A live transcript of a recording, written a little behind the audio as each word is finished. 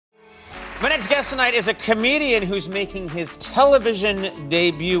My next guest tonight is a comedian who's making his television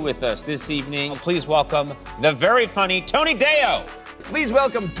debut with us this evening. Please welcome the very funny Tony Deyo. Please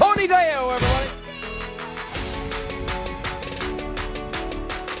welcome Tony Deyo, everybody.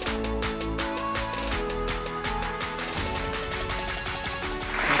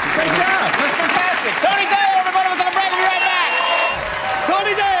 Great job. That's fantastic. Tony Deyo, everybody. We're going to break. We'll be right back.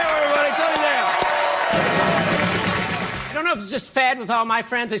 Tony Deyo, everybody. Tony Deyo. I don't know if it's just a fad with all my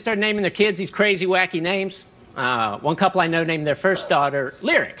friends. They started naming their kids these crazy, wacky names. One couple I know named their first daughter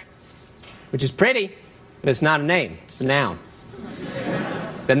Lyric, which is pretty, but it's not a name. It's a noun.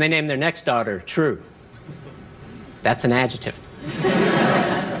 Then they named their next daughter True. That's an adjective.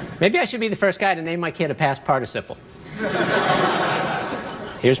 Maybe I should be the first guy to name my kid a past participle.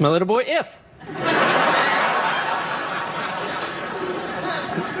 Here's my little boy, If.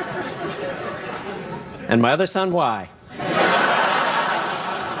 And my other son, Y.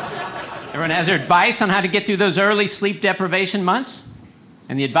 Everyone has their advice on how to get through those early sleep deprivation months,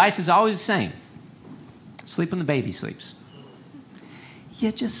 and the advice is always the same. Sleep when the baby sleeps.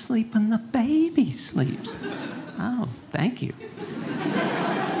 You just sleep when the baby sleeps. Oh, thank you.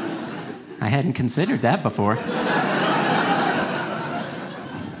 I hadn't considered that before.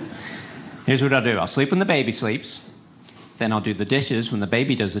 Here's what I'll do. I'll sleep when the baby sleeps. Then I'll do the dishes when the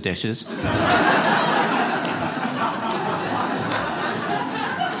baby does the dishes.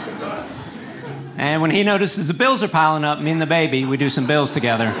 And when he notices the bills are piling up, me and the baby, we do some bills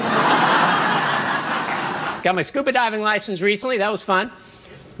together. Got my scuba diving license recently. That was fun.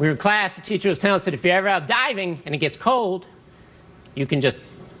 We were in class. The teacher was telling us that if you're ever out diving and it gets cold, you can just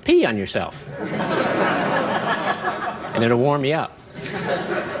pee on yourself. And it'll warm you up.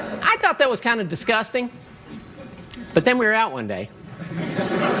 I thought that was kind of disgusting. But then we were out one day.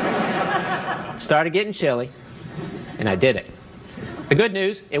 It started getting chilly, and I did it. The good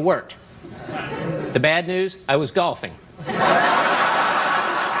news, it worked. The bad news, I was golfing.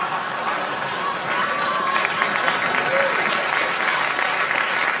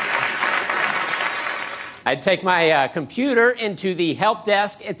 I'd take my computer into the help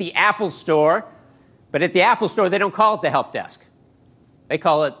desk at the Apple Store, but at the Apple Store, they don't call it the help desk. They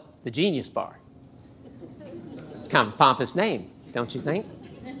call it the Genius Bar. It's kind of a pompous name, don't you think?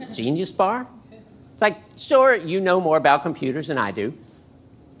 Genius Bar? It's like, sure, you know more about computers than I do,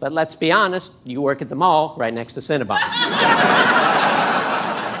 but let's be honest, you work at the mall right next to Cinnabon.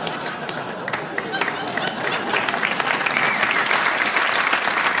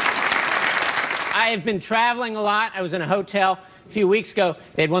 I have been traveling a lot. I was in a hotel a few weeks ago.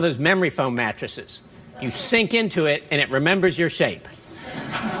 They had one of those memory foam mattresses. You sink into it, and it remembers your shape.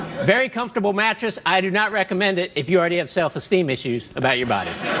 Very comfortable mattress. I do not recommend it if you already have self-esteem issues about your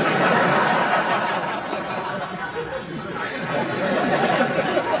body.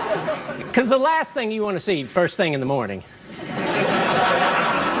 Because the last thing you want to see first thing in the morning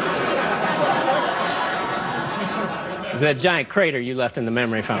is that giant crater you left in the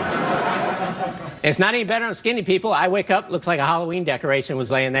memory foam. It's not any better on skinny people. I wake up, looks like a Halloween decoration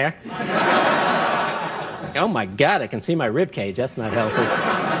was laying there. Oh my God, I can see my rib cage. That's not healthy.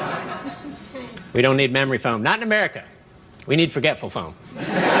 We don't need memory foam. Not in America. We need forgetful foam.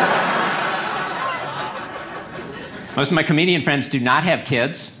 Most of my comedian friends do not have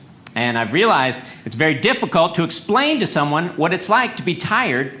kids, and I've realized it's very difficult to explain to someone what it's like to be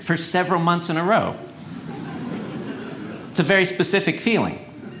tired for several months in a row. It's a very specific feeling.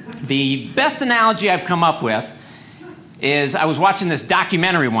 The best analogy I've come up with is I was watching this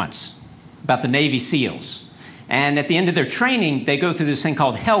documentary once about the Navy SEALs. And at the end of their training, they go through this thing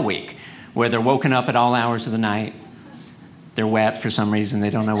called Hell Week, where they're woken up at all hours of the night. They're wet for some reason, they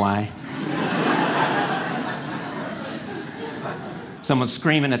don't know why. Someone's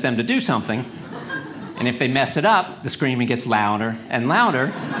screaming at them to do something, and if they mess it up, the screaming gets louder and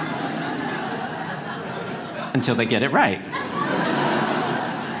louder until they get it right.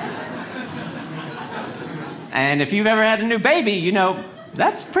 And if you've ever had a new baby, you know,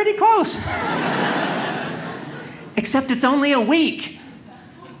 that's pretty close. Except it's only a week.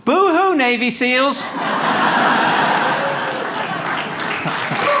 Boo-hoo, Navy SEALs.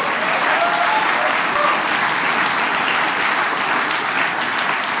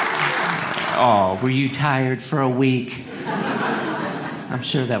 Oh, were you tired for a week? I'm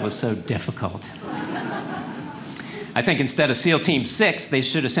sure that was so difficult. I think instead of SEAL Team 6, they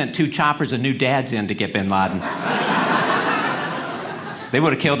should have sent 2 choppers of new dads in to get bin Laden. They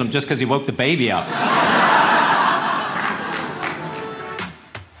would have killed him just because he woke the baby up.